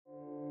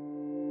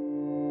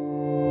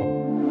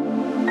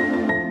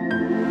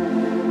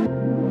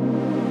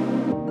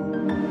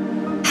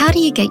How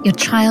do you get your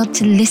child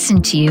to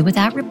listen to you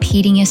without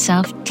repeating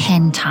yourself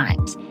 10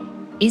 times?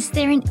 Is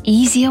there an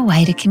easier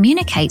way to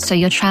communicate so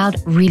your child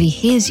really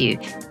hears you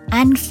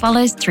and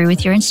follows through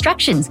with your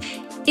instructions?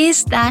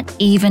 Is that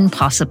even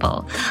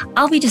possible?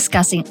 I'll be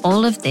discussing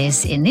all of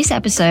this in this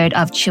episode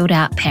of Chilled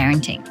Out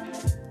Parenting.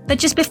 But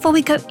just before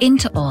we go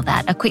into all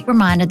that, a quick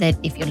reminder that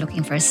if you're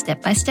looking for a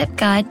step-by-step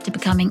guide to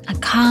becoming a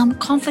calm,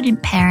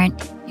 confident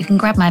parent, you can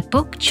grab my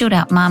book, Chilled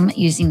Out Mum,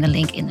 using the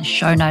link in the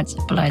show notes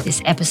below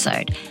this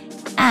episode.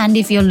 And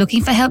if you're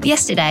looking for help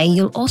yesterday,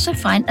 you'll also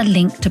find a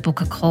link to book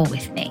a call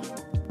with me.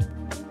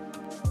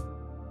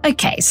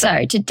 Okay,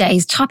 so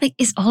today's topic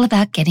is all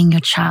about getting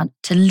your child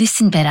to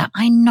listen better.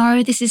 I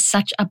know this is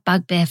such a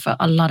bugbear for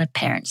a lot of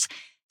parents.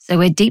 So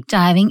we're deep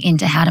diving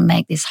into how to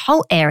make this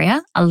whole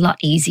area a lot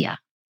easier.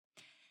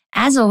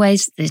 As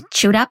always, the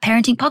Chilled Out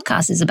Parenting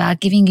podcast is about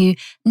giving you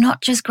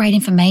not just great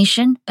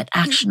information, but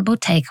actionable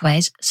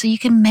takeaways so you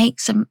can make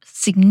some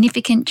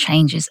significant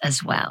changes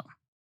as well.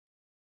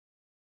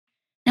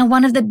 Now,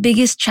 one of the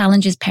biggest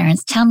challenges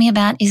parents tell me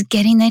about is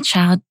getting their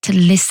child to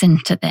listen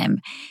to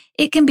them.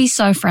 It can be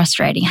so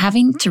frustrating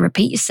having to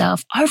repeat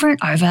yourself over and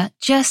over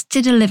just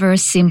to deliver a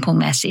simple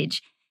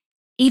message.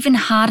 Even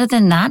harder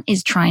than that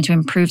is trying to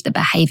improve the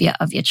behavior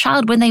of your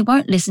child when they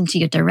won't listen to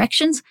your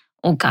directions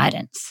or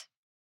guidance.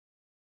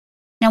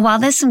 Now, while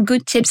there's some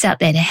good tips out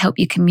there to help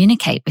you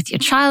communicate with your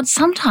child,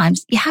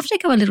 sometimes you have to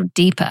go a little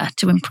deeper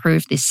to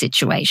improve this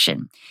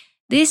situation.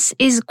 This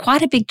is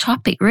quite a big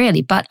topic,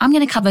 really, but I'm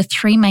going to cover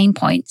 3 main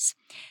points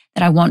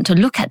that I want to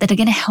look at that are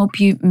going to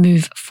help you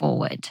move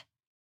forward.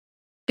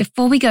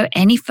 Before we go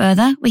any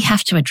further, we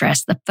have to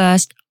address the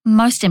first,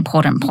 most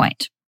important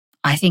point.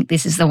 I think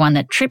this is the one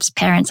that trips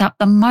parents up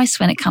the most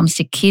when it comes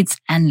to kids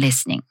and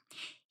listening.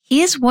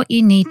 Here's what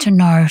you need to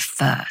know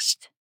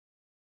first.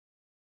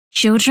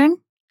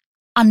 Children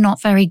are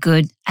not very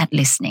good at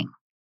listening.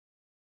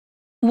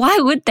 Why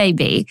would they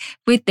be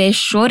with their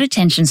short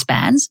attention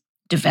spans,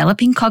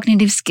 developing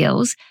cognitive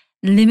skills,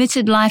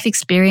 limited life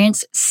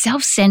experience,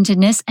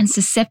 self-centeredness, and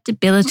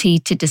susceptibility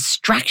to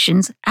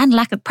distractions and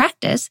lack of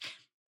practice?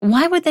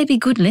 Why would they be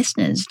good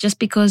listeners just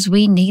because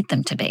we need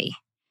them to be?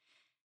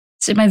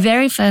 So my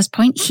very first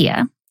point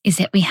here is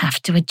that we have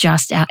to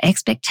adjust our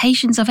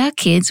expectations of our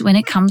kids when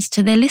it comes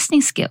to their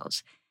listening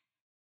skills.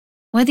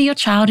 Whether your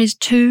child is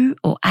 2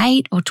 or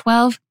 8 or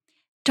 12,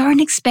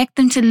 don't expect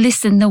them to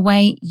listen the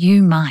way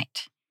you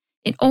might.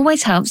 It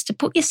always helps to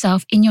put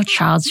yourself in your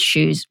child's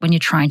shoes when you're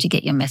trying to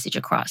get your message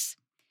across.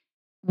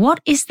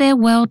 What is their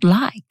world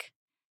like?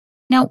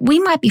 Now, we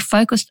might be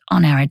focused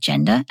on our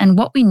agenda and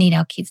what we need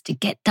our kids to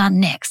get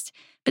done next,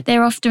 but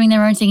they're off doing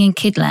their own thing in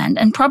kidland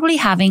and probably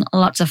having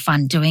lots of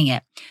fun doing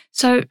it.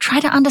 So try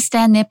to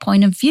understand their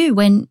point of view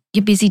when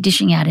you're busy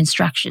dishing out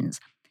instructions.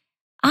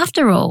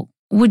 After all,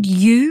 would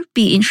you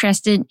be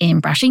interested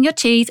in brushing your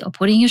teeth or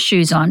putting your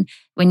shoes on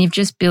when you've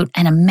just built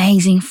an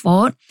amazing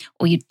fort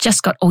or you've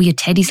just got all your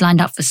teddies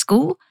lined up for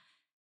school?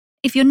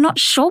 If you're not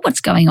sure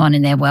what's going on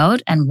in their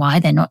world and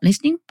why they're not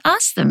listening,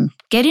 ask them,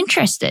 get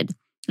interested,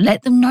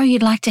 let them know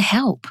you'd like to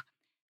help.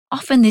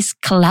 Often this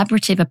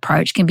collaborative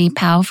approach can be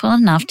powerful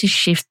enough to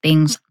shift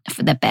things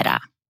for the better.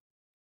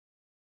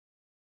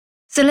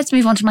 So let's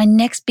move on to my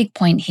next big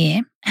point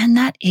here, and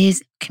that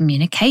is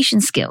communication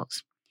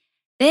skills.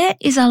 There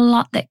is a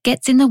lot that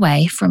gets in the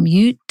way from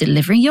you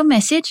delivering your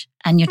message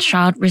and your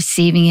child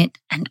receiving it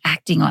and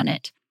acting on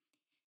it.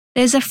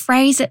 There's a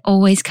phrase that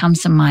always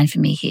comes to mind for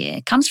me here.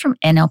 It comes from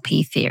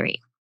NLP theory.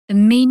 The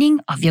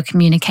meaning of your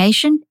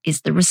communication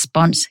is the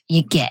response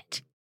you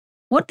get.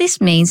 What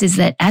this means is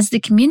that as the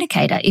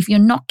communicator, if you're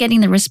not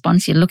getting the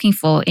response you're looking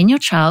for in your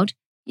child,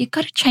 you've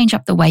got to change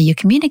up the way you're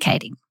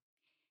communicating.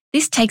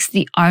 This takes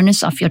the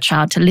onus off your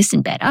child to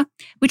listen better,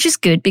 which is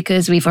good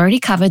because we've already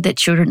covered that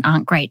children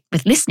aren't great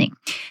with listening.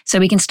 So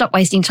we can stop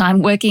wasting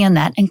time working on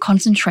that and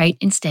concentrate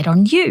instead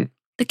on you,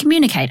 the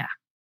communicator.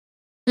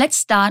 Let's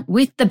start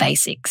with the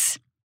basics.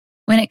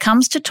 When it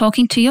comes to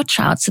talking to your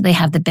child so they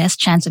have the best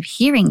chance of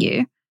hearing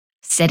you,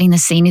 setting the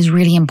scene is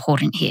really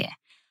important here.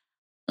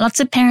 Lots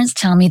of parents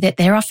tell me that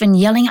they're often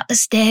yelling up the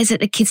stairs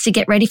at the kids to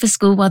get ready for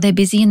school while they're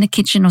busy in the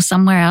kitchen or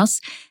somewhere else,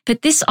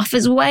 but this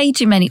offers way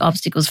too many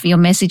obstacles for your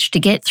message to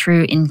get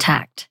through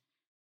intact.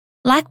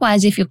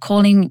 Likewise, if you're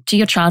calling to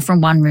your child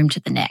from one room to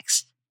the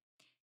next.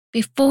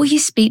 Before you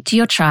speak to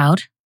your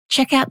child,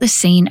 check out the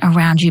scene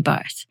around you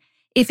both.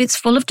 If it's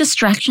full of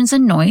distractions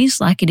and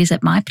noise, like it is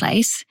at my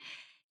place,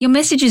 your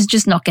message is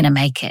just not going to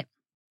make it.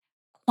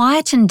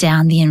 Quieten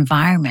down the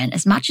environment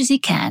as much as you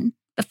can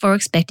before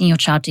expecting your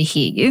child to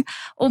hear you,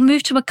 or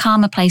move to a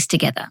calmer place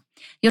together.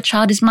 Your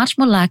child is much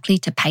more likely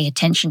to pay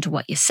attention to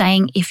what you're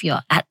saying if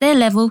you're at their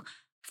level,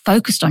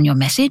 focused on your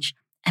message,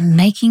 and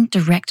making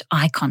direct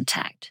eye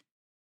contact.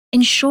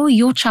 Ensure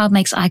your child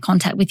makes eye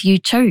contact with you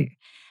too.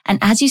 And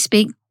as you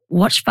speak,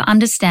 watch for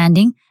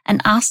understanding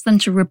and ask them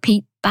to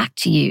repeat back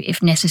to you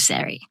if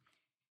necessary.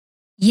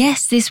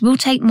 Yes, this will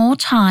take more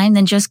time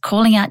than just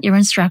calling out your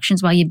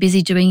instructions while you're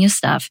busy doing your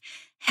stuff.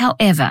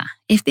 However,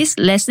 if this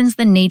lessens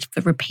the need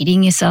for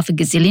repeating yourself a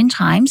gazillion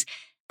times,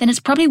 then it's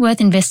probably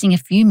worth investing a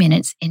few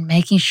minutes in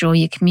making sure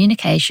your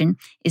communication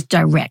is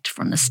direct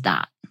from the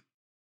start.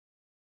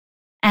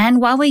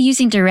 And while we're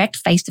using direct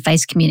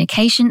face-to-face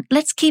communication,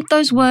 let's keep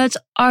those words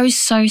oh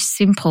so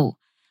simple.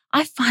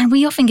 I find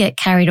we often get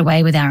carried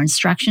away with our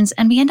instructions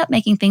and we end up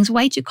making things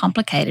way too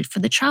complicated for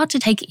the child to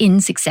take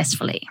in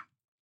successfully.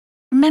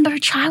 Remember, a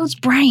child's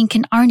brain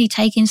can only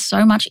take in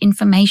so much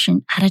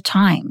information at a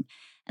time,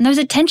 and those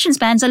attention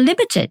spans are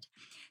limited.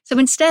 So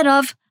instead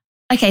of,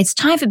 okay, it's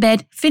time for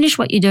bed, finish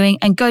what you're doing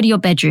and go to your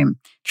bedroom,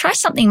 try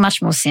something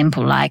much more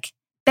simple like,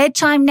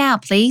 bedtime now,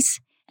 please,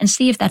 and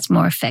see if that's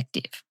more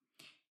effective.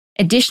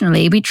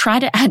 Additionally, we try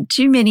to add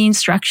too many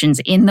instructions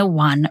in the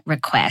one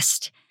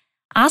request.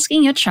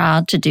 Asking your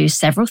child to do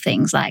several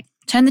things like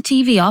turn the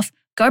TV off,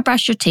 go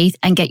brush your teeth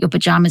and get your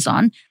pajamas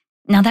on.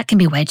 Now that can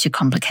be way too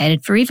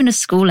complicated for even a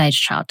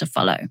school-age child to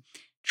follow.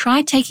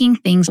 Try taking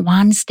things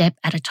one step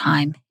at a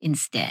time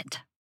instead.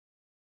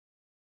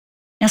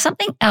 Now,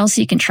 something else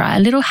you can try, a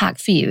little hack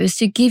for you, is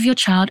to give your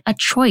child a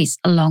choice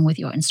along with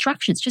your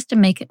instructions just to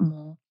make it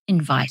more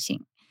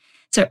inviting.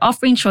 So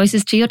offering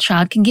choices to your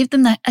child can give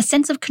them a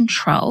sense of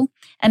control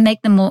and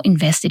make them more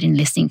invested in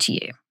listening to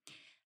you.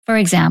 For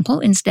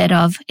example, instead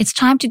of, it's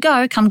time to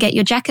go, come get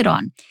your jacket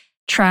on,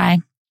 try,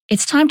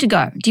 it's time to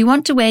go. Do you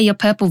want to wear your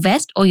purple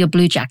vest or your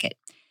blue jacket?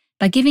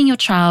 By giving your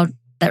child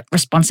that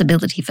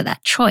responsibility for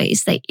that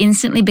choice, they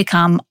instantly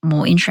become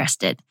more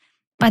interested.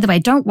 By the way,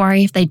 don't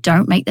worry if they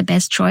don't make the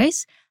best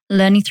choice.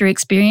 Learning through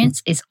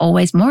experience is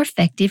always more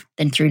effective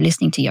than through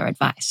listening to your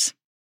advice.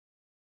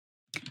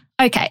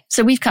 Okay,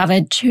 so we've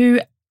covered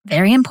two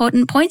very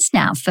important points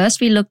now.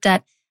 First, we looked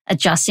at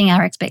adjusting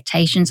our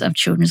expectations of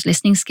children's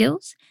listening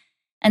skills.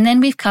 And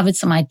then we've covered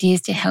some ideas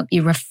to help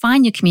you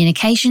refine your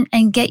communication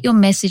and get your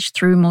message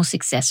through more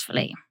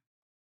successfully.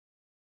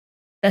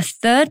 The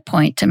third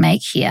point to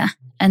make here,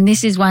 and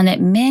this is one that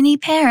many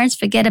parents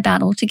forget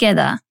about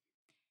altogether,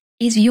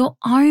 is your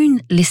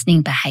own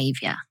listening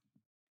behavior.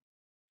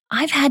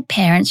 I've had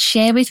parents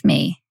share with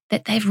me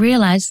that they've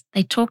realized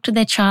they talk to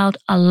their child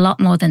a lot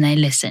more than they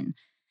listen.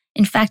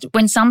 In fact,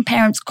 when some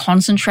parents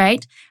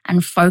concentrate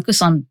and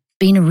focus on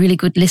being a really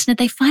good listener,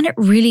 they find it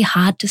really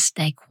hard to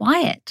stay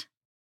quiet.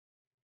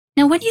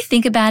 Now, when you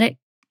think about it,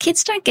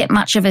 kids don't get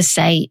much of a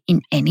say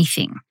in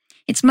anything.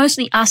 It's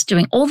mostly us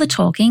doing all the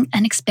talking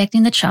and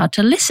expecting the child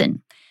to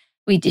listen.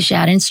 We dish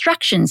out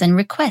instructions and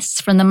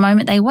requests from the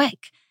moment they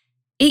wake.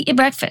 Eat your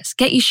breakfast,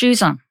 get your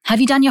shoes on.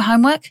 Have you done your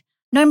homework?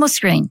 No more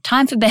screen,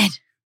 time for bed.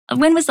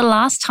 When was the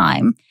last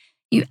time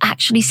you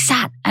actually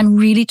sat and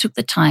really took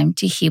the time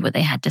to hear what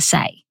they had to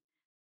say?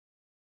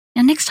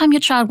 Now, next time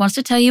your child wants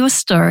to tell you a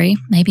story,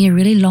 maybe a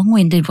really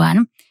long-winded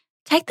one,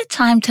 take the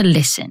time to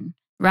listen,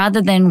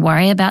 rather than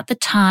worry about the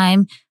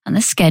time and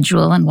the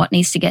schedule and what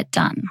needs to get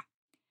done.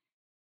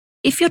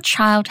 If your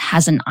child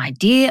has an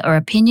idea or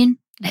opinion,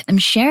 let them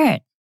share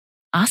it.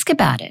 Ask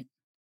about it.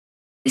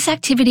 This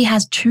activity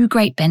has two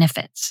great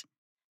benefits.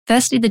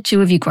 Firstly, the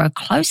two of you grow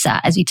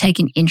closer as you take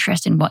an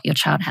interest in what your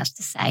child has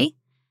to say.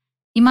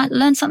 You might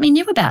learn something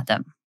new about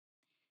them.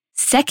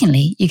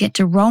 Secondly, you get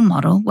to role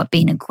model what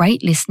being a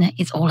great listener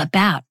is all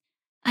about.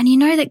 And you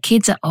know that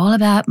kids are all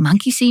about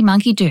monkey see,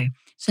 monkey do.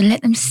 So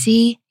let them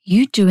see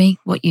you doing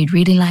what you'd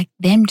really like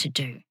them to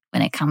do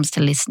when it comes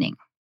to listening.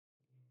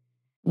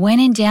 When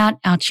in doubt,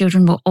 our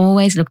children will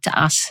always look to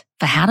us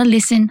for how to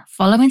listen,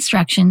 follow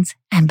instructions,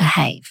 and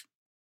behave.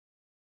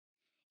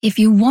 If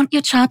you want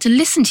your child to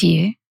listen to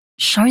you,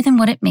 show them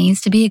what it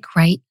means to be a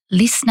great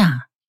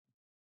listener.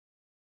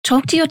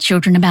 Talk to your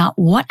children about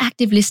what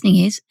active listening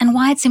is and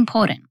why it's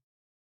important.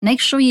 Make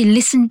sure you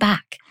listen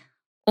back.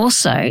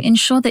 Also,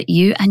 ensure that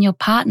you and your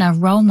partner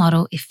role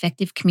model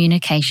effective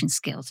communication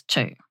skills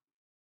too.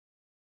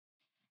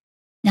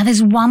 Now,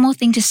 there's one more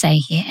thing to say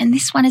here, and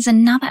this one is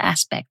another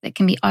aspect that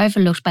can be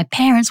overlooked by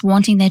parents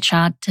wanting their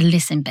child to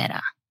listen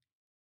better.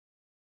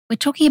 We're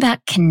talking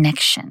about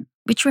connection,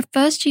 which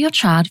refers to your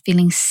child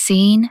feeling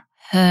seen,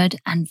 heard,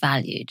 and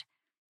valued.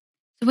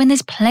 So when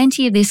there's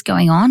plenty of this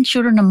going on,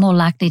 children are more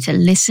likely to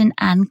listen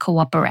and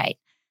cooperate.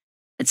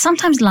 But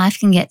sometimes life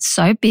can get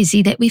so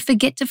busy that we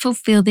forget to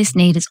fulfill this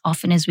need as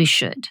often as we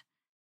should.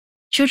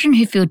 Children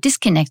who feel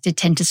disconnected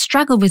tend to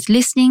struggle with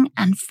listening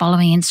and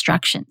following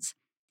instructions.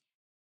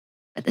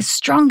 But the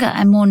stronger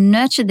and more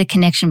nurtured the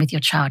connection with your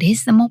child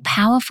is, the more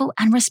powerful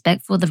and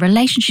respectful the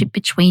relationship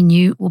between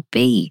you will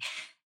be,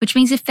 which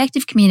means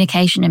effective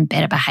communication and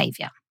better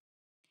behavior.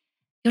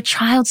 Your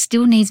child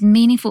still needs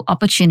meaningful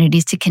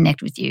opportunities to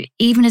connect with you,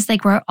 even as they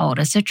grow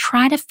older, so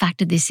try to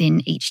factor this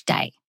in each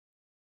day.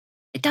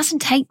 It doesn't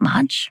take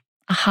much.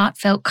 A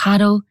heartfelt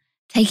cuddle,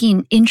 taking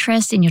an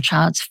interest in your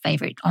child's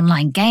favorite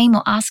online game,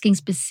 or asking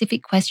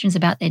specific questions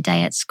about their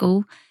day at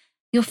school.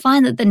 You'll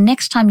find that the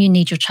next time you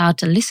need your child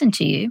to listen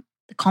to you,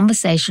 the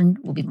conversation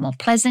will be more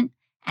pleasant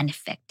and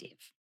effective.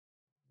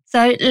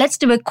 So let's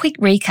do a quick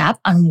recap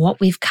on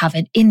what we've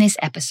covered in this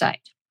episode.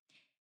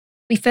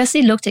 We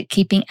firstly looked at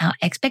keeping our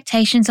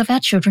expectations of our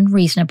children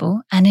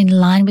reasonable and in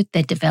line with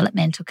their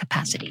developmental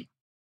capacity.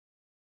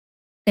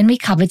 Then we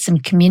covered some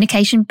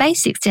communication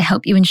basics to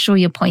help you ensure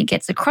your point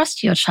gets across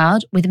to your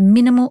child with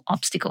minimal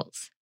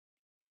obstacles.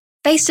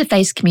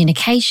 Face-to-face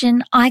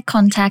communication, eye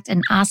contact,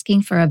 and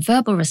asking for a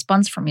verbal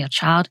response from your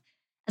child,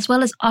 as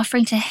well as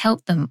offering to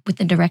help them with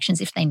the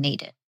directions if they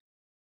need it.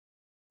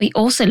 We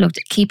also looked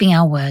at keeping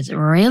our words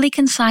really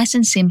concise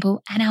and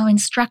simple and our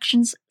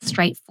instructions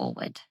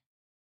straightforward.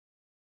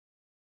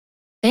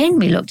 Then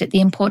we looked at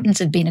the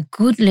importance of being a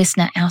good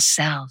listener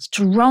ourselves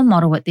to role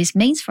model what this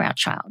means for our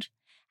child.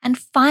 And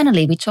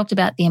finally, we talked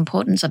about the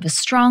importance of a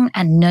strong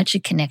and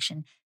nurtured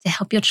connection to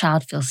help your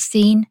child feel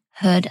seen,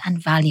 heard, and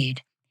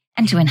valued,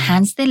 and to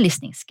enhance their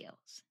listening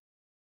skills.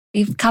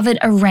 We've covered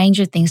a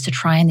range of things to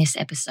try in this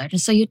episode,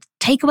 and so your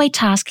takeaway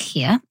task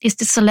here is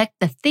to select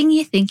the thing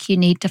you think you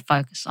need to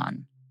focus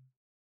on.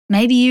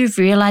 Maybe you've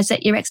realized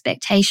that your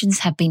expectations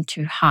have been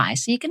too high,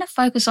 so you're going to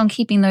focus on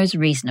keeping those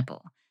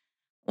reasonable.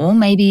 Or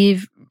maybe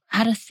you've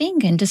had a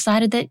think and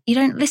decided that you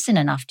don't listen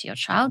enough to your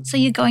child, so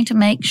you're going to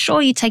make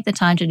sure you take the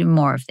time to do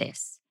more of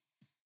this.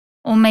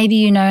 Or maybe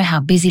you know how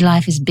busy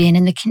life has been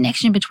and the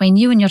connection between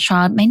you and your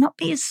child may not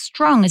be as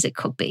strong as it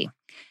could be.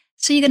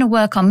 So you're going to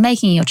work on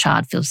making your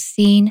child feel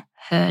seen,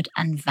 heard,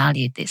 and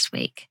valued this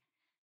week.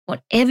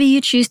 Whatever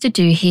you choose to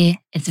do here,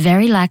 it's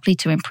very likely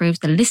to improve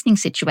the listening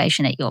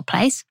situation at your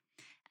place,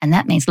 and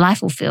that means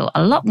life will feel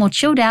a lot more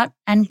chilled out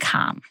and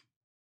calm.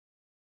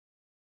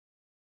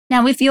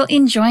 Now, if you're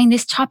enjoying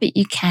this topic,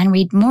 you can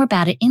read more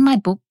about it in my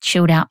book,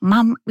 Chilled Out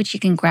Mum, which you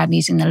can grab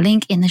using the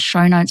link in the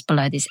show notes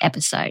below this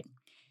episode.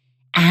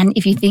 And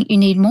if you think you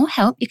need more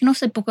help, you can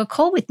also book a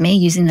call with me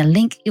using the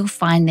link you'll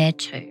find there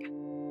too.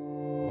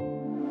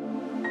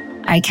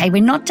 Okay,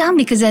 we're not done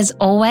because, as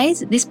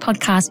always, this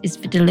podcast is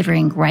for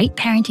delivering great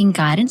parenting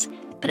guidance,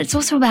 but it's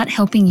also about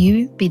helping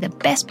you be the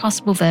best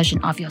possible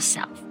version of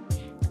yourself.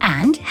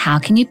 And how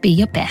can you be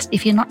your best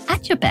if you're not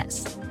at your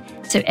best?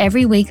 So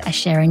every week I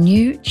share a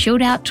new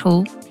chilled out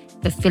tool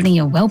for filling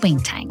your wellbeing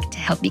tank to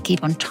help you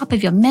keep on top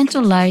of your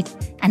mental load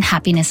and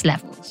happiness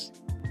levels.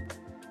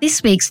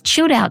 This week's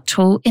chilled out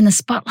tool in the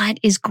spotlight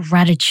is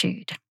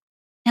gratitude.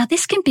 Now,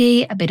 this can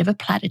be a bit of a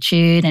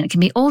platitude and it can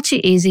be all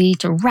too easy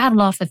to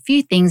rattle off a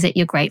few things that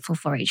you're grateful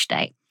for each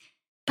day.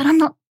 But I'm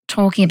not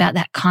talking about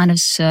that kind of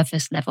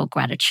surface level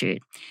gratitude.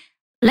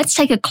 Let's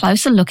take a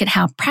closer look at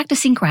how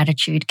practicing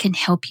gratitude can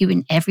help you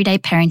in everyday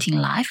parenting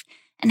life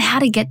and how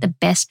to get the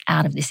best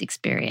out of this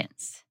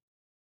experience.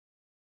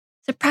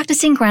 So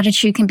practicing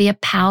gratitude can be a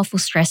powerful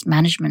stress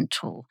management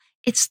tool.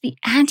 It's the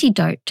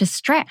antidote to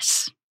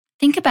stress.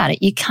 Think about it.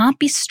 You can't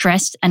be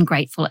stressed and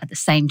grateful at the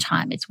same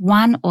time. It's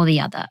one or the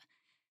other.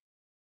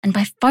 And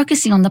by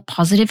focusing on the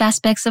positive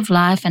aspects of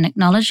life and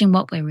acknowledging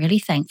what we're really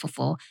thankful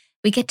for,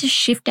 we get to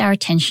shift our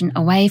attention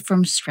away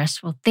from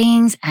stressful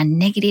things and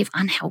negative,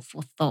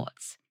 unhelpful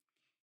thoughts.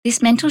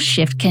 This mental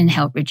shift can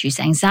help reduce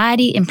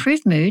anxiety,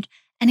 improve mood,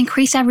 and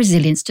increase our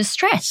resilience to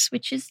stress,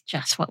 which is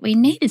just what we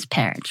need as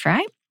parents,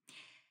 right?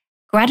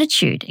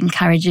 Gratitude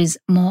encourages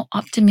more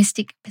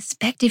optimistic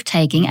perspective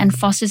taking and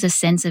fosters a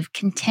sense of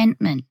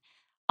contentment,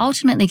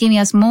 ultimately giving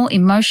us more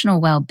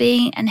emotional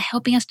well-being and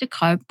helping us to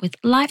cope with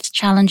life's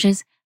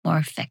challenges more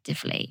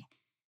effectively.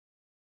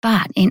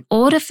 But in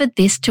order for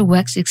this to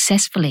work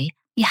successfully,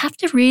 you have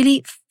to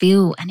really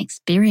feel and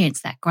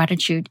experience that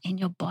gratitude in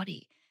your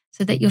body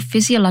so that your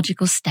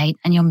physiological state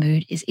and your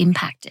mood is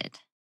impacted.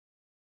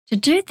 To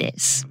do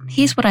this,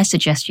 here's what I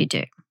suggest you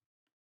do.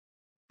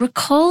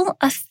 Recall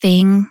a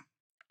thing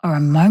or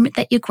a moment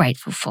that you're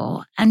grateful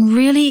for and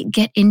really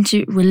get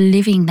into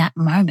reliving that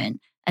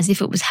moment as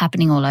if it was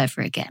happening all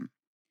over again.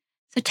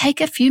 So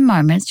take a few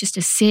moments just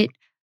to sit,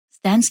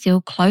 stand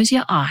still, close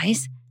your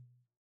eyes,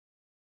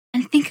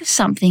 and think of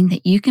something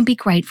that you can be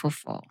grateful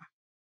for.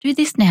 Do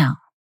this now.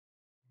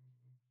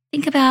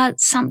 Think about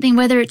something,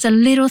 whether it's a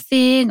little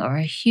thing or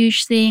a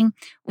huge thing,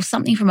 or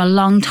something from a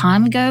long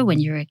time ago when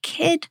you were a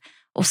kid,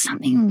 or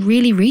something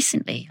really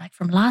recently, like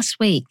from last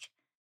week.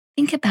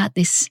 Think about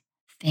this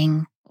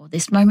thing or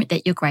this moment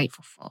that you're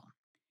grateful for.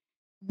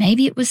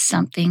 Maybe it was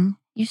something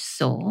you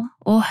saw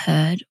or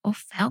heard or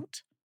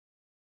felt.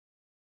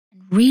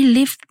 And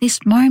relive this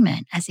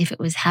moment as if it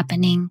was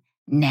happening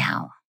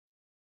now.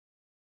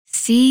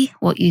 See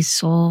what you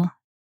saw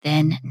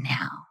then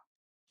now.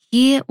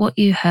 Hear what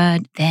you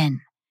heard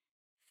then.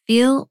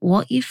 Feel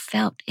what you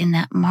felt in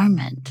that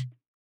moment.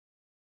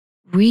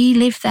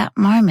 Relive that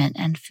moment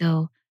and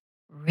feel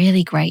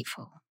really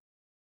grateful.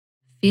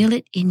 Feel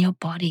it in your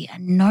body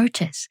and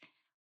notice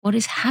what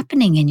is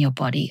happening in your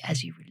body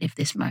as you relive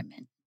this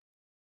moment.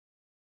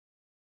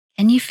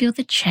 Can you feel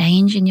the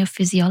change in your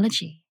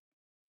physiology?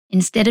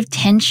 Instead of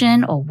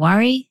tension or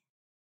worry,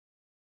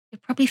 you're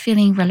probably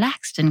feeling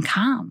relaxed and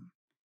calm.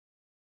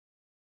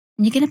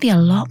 And you're going to be a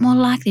lot more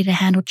likely to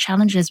handle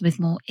challenges with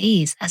more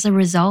ease as a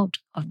result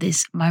of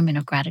this moment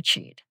of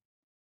gratitude.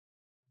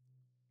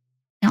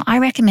 Now, I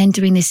recommend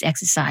doing this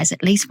exercise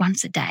at least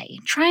once a day.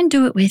 Try and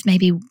do it with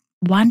maybe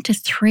 1 to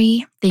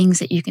 3 things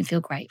that you can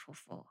feel grateful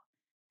for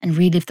and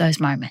relive those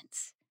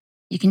moments.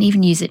 You can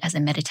even use it as a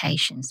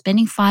meditation,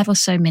 spending 5 or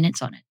so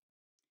minutes on it.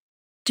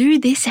 Do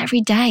this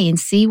every day and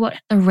see what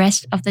the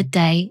rest of the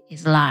day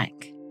is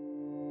like.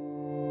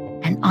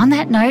 And on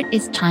that note,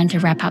 it's time to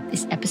wrap up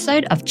this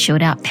episode of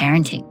Chilled Out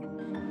Parenting.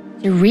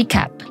 To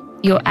recap,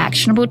 Your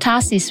actionable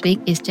task this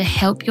week is to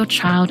help your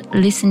child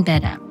listen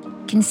better.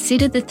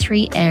 Consider the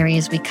 3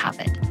 areas we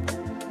covered: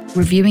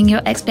 reviewing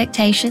your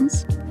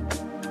expectations,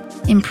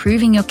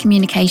 improving your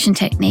communication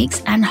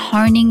techniques, and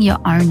honing your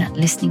own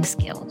listening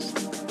skills.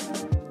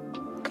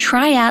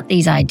 Try out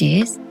these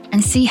ideas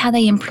and see how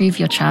they improve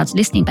your child's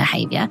listening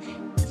behaviour,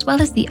 as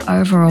well as the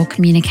overall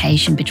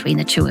communication between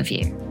the two of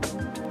you.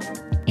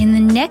 In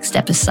the next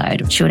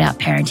episode of Chilled Out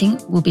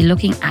Parenting, we'll be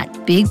looking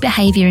at big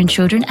behaviour in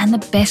children and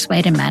the best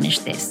way to manage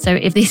this. So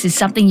if this is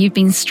something you've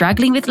been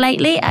struggling with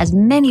lately, as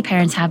many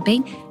parents have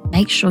been,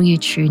 make sure you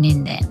tune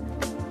in then.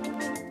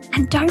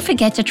 And don't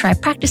forget to try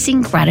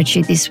practicing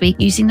gratitude this week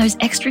using those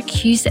extra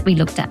cues that we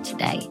looked at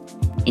today.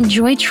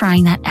 Enjoy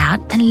trying that out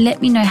and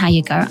let me know how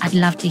you go. I'd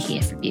love to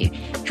hear from you.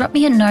 Drop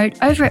me a note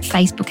over at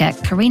Facebook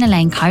at Karina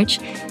Lane Coach.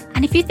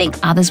 And if you think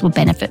others will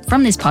benefit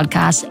from this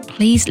podcast,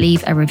 please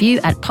leave a review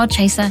at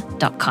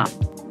podchaser.com.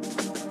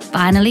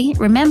 Finally,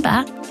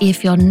 remember,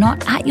 if you're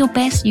not at your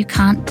best, you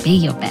can't be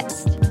your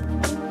best.